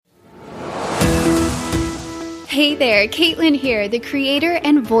Hey there, Caitlin here, the creator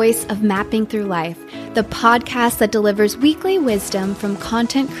and voice of Mapping Through Life, the podcast that delivers weekly wisdom from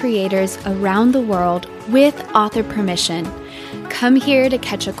content creators around the world with author permission. Come here to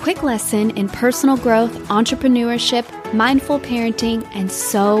catch a quick lesson in personal growth, entrepreneurship, mindful parenting, and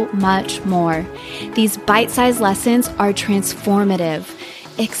so much more. These bite-sized lessons are transformative.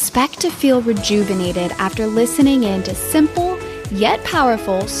 Expect to feel rejuvenated after listening in to simple yet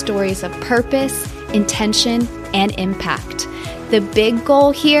powerful stories of purpose, intention, and impact. The big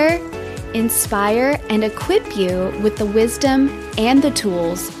goal here, inspire and equip you with the wisdom and the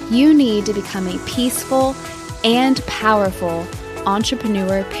tools you need to become a peaceful and powerful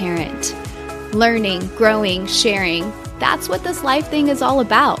entrepreneur parent. Learning, growing, sharing, that's what this life thing is all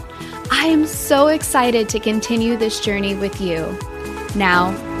about. I am so excited to continue this journey with you.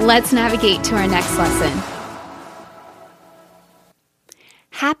 Now, let's navigate to our next lesson.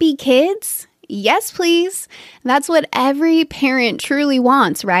 Happy kids? Yes, please. That's what every parent truly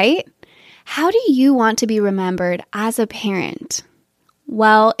wants, right? How do you want to be remembered as a parent?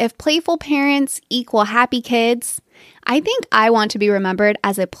 Well, if playful parents equal happy kids, I think I want to be remembered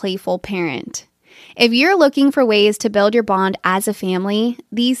as a playful parent. If you're looking for ways to build your bond as a family,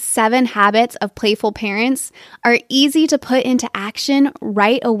 these 7 habits of playful parents are easy to put into action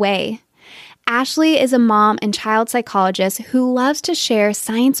right away. Ashley is a mom and child psychologist who loves to share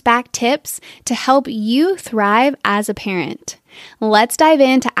science-backed tips to help you thrive as a parent. Let's dive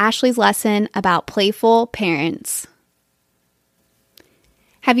into Ashley's lesson about playful parents.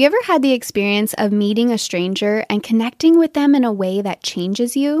 Have you ever had the experience of meeting a stranger and connecting with them in a way that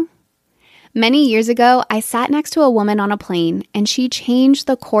changes you? Many years ago, I sat next to a woman on a plane, and she changed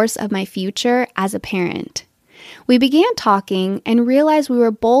the course of my future as a parent. We began talking and realized we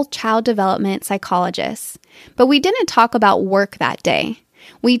were both child development psychologists, but we didn't talk about work that day.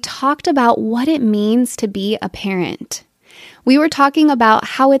 We talked about what it means to be a parent. We were talking about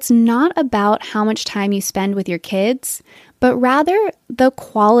how it's not about how much time you spend with your kids, but rather the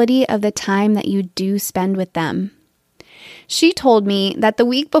quality of the time that you do spend with them. She told me that the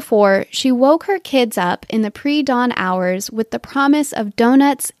week before, she woke her kids up in the pre-dawn hours with the promise of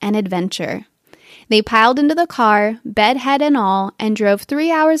donuts and adventure. They piled into the car, bedhead and all, and drove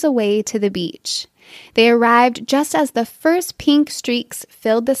 3 hours away to the beach. They arrived just as the first pink streaks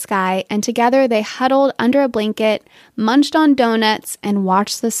filled the sky, and together they huddled under a blanket, munched on donuts, and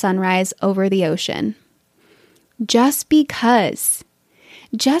watched the sunrise over the ocean. Just because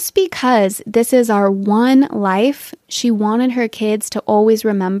this is our one life, she wanted her kids to always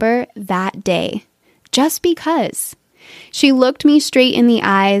remember that day. Just because. She looked me straight in the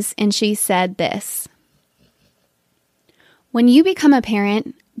eyes and she said this: "When you become a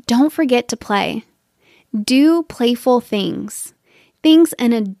parent, don't forget to play. Do playful things. Things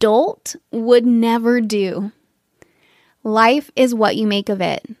an adult would never do. Life is what you make of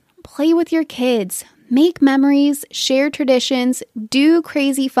it. Play with your kids. Make memories, share traditions, do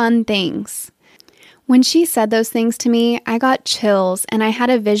crazy fun things." When she said those things to me, I got chills and I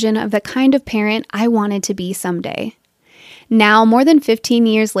had a vision of the kind of parent I wanted to be someday. Now, more than 15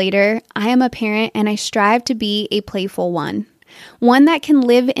 years later, I am a parent and I strive to be a playful one that can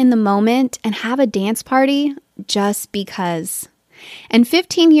live in the moment and have a dance party just because. And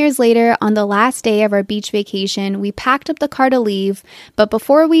 15 years later, on the last day of our beach vacation, we packed up the car to leave, but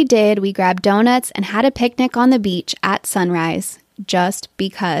before we did, we grabbed donuts and had a picnic on the beach at sunrise, just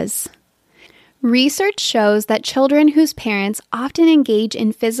because. Research shows that children whose parents often engage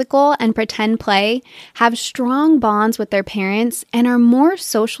in physical and pretend play have strong bonds with their parents and are more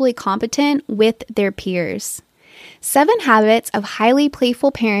socially competent with their peers. 7 habits of highly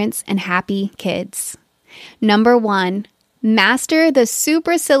playful parents and happy kids. Number 1, master the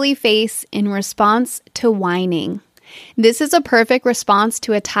super silly face in response to whining. This is a perfect response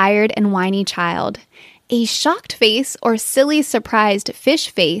to a tired and whiny child. A shocked face or silly surprised fish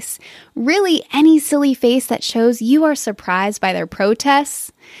face, really any silly face that shows you are surprised by their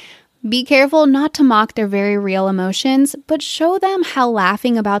protests. Be careful not to mock their very real emotions, but show them how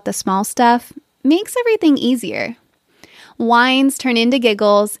laughing about the small stuff makes everything easier. Whines turn into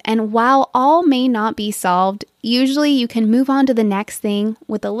giggles, and while all may not be solved, usually you can move on to the next thing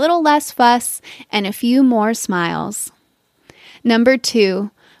with a little less fuss and a few more smiles. Number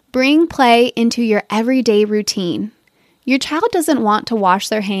 2, bring play into your everyday routine. Your child doesn't want to wash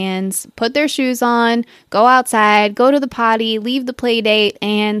their hands, put their shoes on, go outside, go to the potty, leave the play date,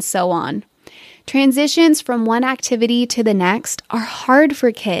 and so on. Transitions from one activity to the next are hard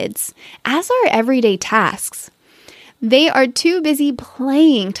for kids, as are everyday tasks. They are too busy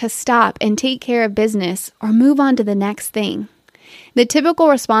playing to stop and take care of business or move on to the next thing. The typical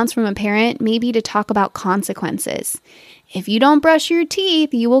response from a parent may be to talk about consequences. If you don't brush your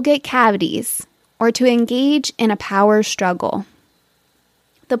teeth, you will get cavities, or to engage in a power struggle.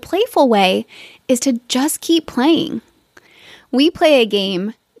 The playful way is to just keep playing. We play a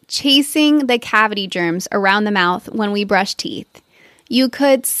game, chasing the cavity germs around the mouth when we brush teeth. You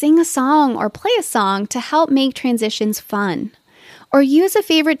could sing a song or play a song to help make transitions fun. Or use a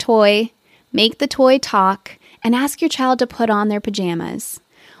favorite toy, make the toy talk, and ask your child to put on their pajamas.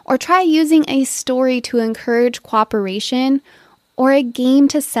 Or try using a story to encourage cooperation or a game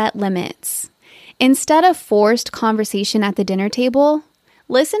to set limits. Instead of forced conversation at the dinner table,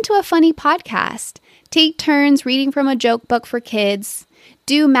 listen to a funny podcast, take turns reading from a joke book for kids,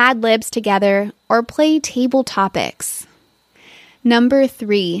 do Mad Libs together, or play table topics. Number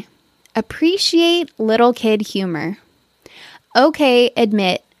 3, appreciate little kid humor. Okay,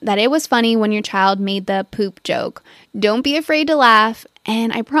 admit that it was funny when your child made the poop joke. Don't be afraid to laugh,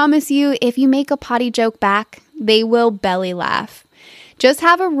 and I promise you, if you make a potty joke back, they will belly laugh. Just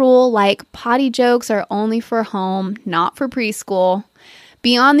have a rule like potty jokes are only for home, not for preschool.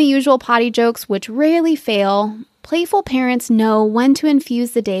 Beyond the usual potty jokes, which rarely fail, playful parents know when to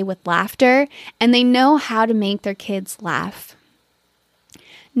infuse the day with laughter, and they know how to make their kids laugh.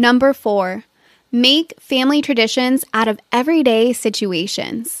 Number 4, make family traditions out of everyday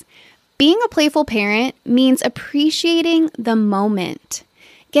situations. Being a playful parent means appreciating the moment,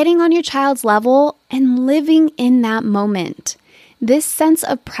 getting on your child's level, and living in that moment. This sense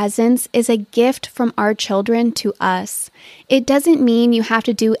of presence is a gift from our children to us. It doesn't mean you have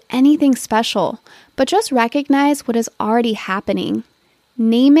to do anything special, but just recognize what is already happening.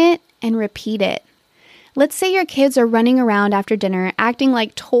 Name it and repeat it. Let's say your kids are running around after dinner acting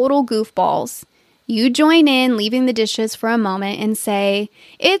like total goofballs. You join in, leaving the dishes for a moment and say,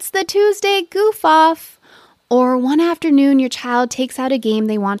 "It's the Tuesday goof off." Or one afternoon, your child takes out a game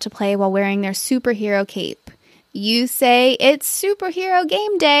they want to play while wearing their superhero cape. You say, "It's superhero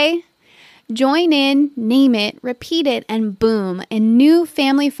game day." Join in, name it, repeat it, and boom, a new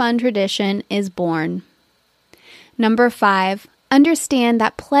family fun tradition is born. Number 5, understand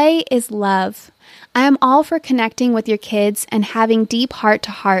that play is love. I am all for connecting with your kids and having deep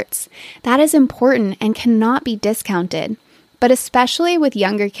heart-to-hearts. That is important and cannot be discounted. But especially with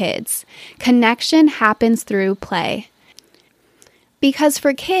younger kids, connection happens through play. Because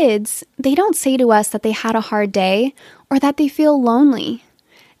for kids, they don't say to us that they had a hard day or that they feel lonely.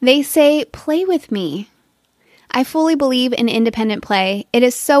 They say, "Play with me." I fully believe in independent play. It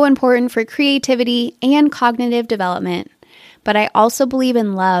is so important for creativity and cognitive development. But I also believe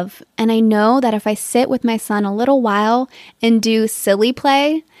in love, and I know that if I sit with my son a little while and do silly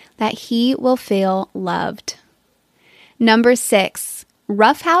play, that he will feel loved. Number 6,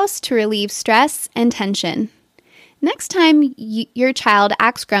 roughhouse to relieve stress and tension. Next time your child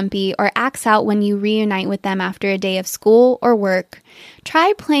acts grumpy or acts out when you reunite with them after a day of school or work,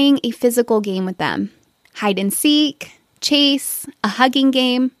 try playing a physical game with them. Hide and seek, chase, a hugging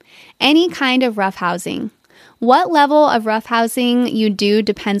game, any kind of roughhousing. What level of roughhousing you do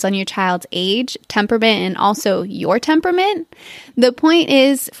depends on your child's age, temperament, and also your temperament. The point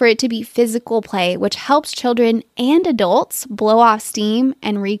is for it to be physical play, which helps children and adults blow off steam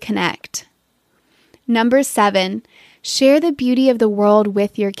and reconnect. Number 7, share the beauty of the world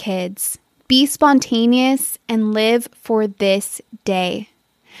with your kids. Be spontaneous and live for this day.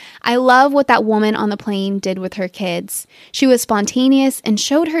 I love what that woman on the plane did with her kids. She was spontaneous and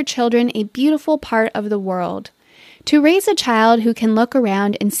showed her children a beautiful part of the world. To raise a child who can look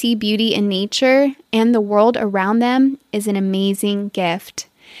around and see beauty in nature and the world around them is an amazing gift.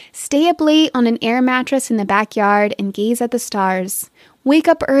 Stay up late on an air mattress in the backyard and gaze at the stars. Wake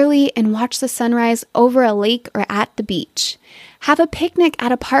up early and watch the sunrise over a lake or at the beach. Have a picnic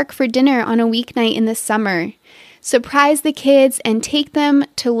at a park for dinner on a weeknight in the summer. Surprise the kids and take them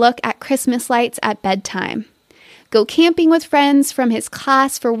to look at Christmas lights at bedtime. Go camping with friends from his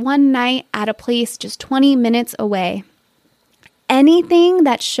class for one night at a place just 20 minutes away. Anything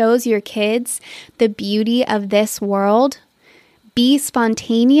that shows your kids the beauty of this world. Be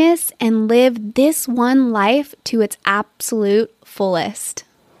spontaneous and live this one life to its absolute fullest.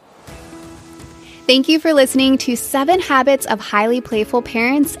 Thank you for listening to 7 Habits of Highly Playful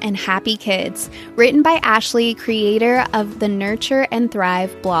Parents and Happy Kids, written by Ashley, creator of the Nurture and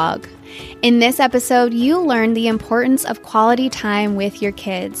Thrive blog. In this episode, you learn the importance of quality time with your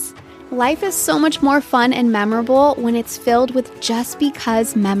kids. Life is so much more fun and memorable when it's filled with just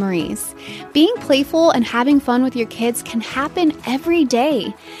because memories. Being playful and having fun with your kids can happen every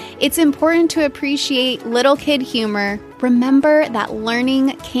day. It's important to appreciate little kid humor. Remember that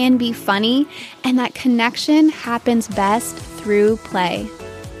learning can be funny and that connection happens best through play.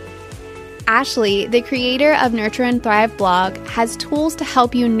 Ashley, the creator of Nurture and Thrive blog, has tools to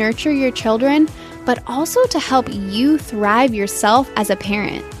help you nurture your children, but also to help you thrive yourself as a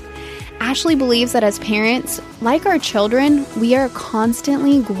parent. Ashley believes that as parents, like our children, we are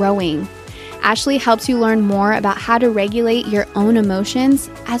constantly growing. Ashley helps you learn more about how to regulate your own emotions,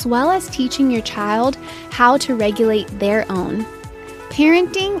 as well as teaching your child how to regulate their own.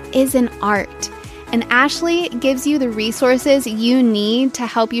 Parenting is an art, and Ashley gives you the resources you need to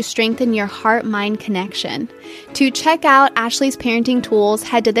help you strengthen your heart-mind connection. To check out Ashley's parenting tools,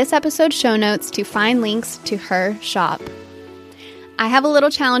 head to this episode's show notes to find links to her shop. I have a little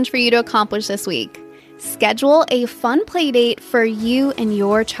challenge for you to accomplish this week. Schedule a fun play date for you and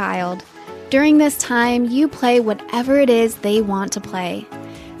your child. During this time, you play whatever it is they want to play.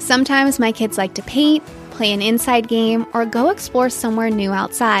 Sometimes my kids like to paint, play an inside game, or go explore somewhere new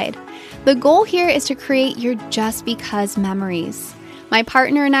outside. The goal here is to create your just because memories. My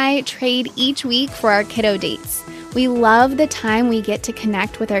partner and I trade each week for our kiddo dates. We love the time we get to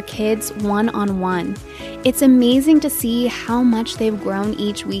connect with our kids one-on-one. It's amazing to see how much they've grown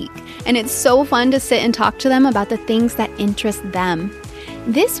each week, and it's so fun to sit and talk to them about the things that interest them.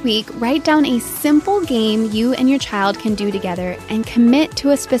 This week, write down a simple game you and your child can do together and commit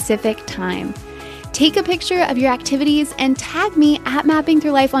to a specific time. Take a picture of your activities and tag me at Mapping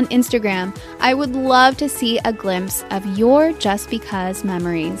Through Life on Instagram. I would love to see a glimpse of your just because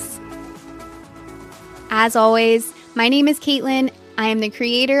memories. As always, my name is Caitlin. I am the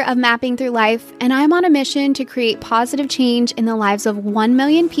creator of Mapping Through Life, and I'm on a mission to create positive change in the lives of 1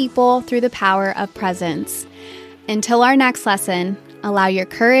 million people through the power of presence. Until our next lesson, allow your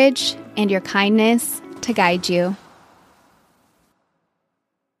courage and your kindness to guide you.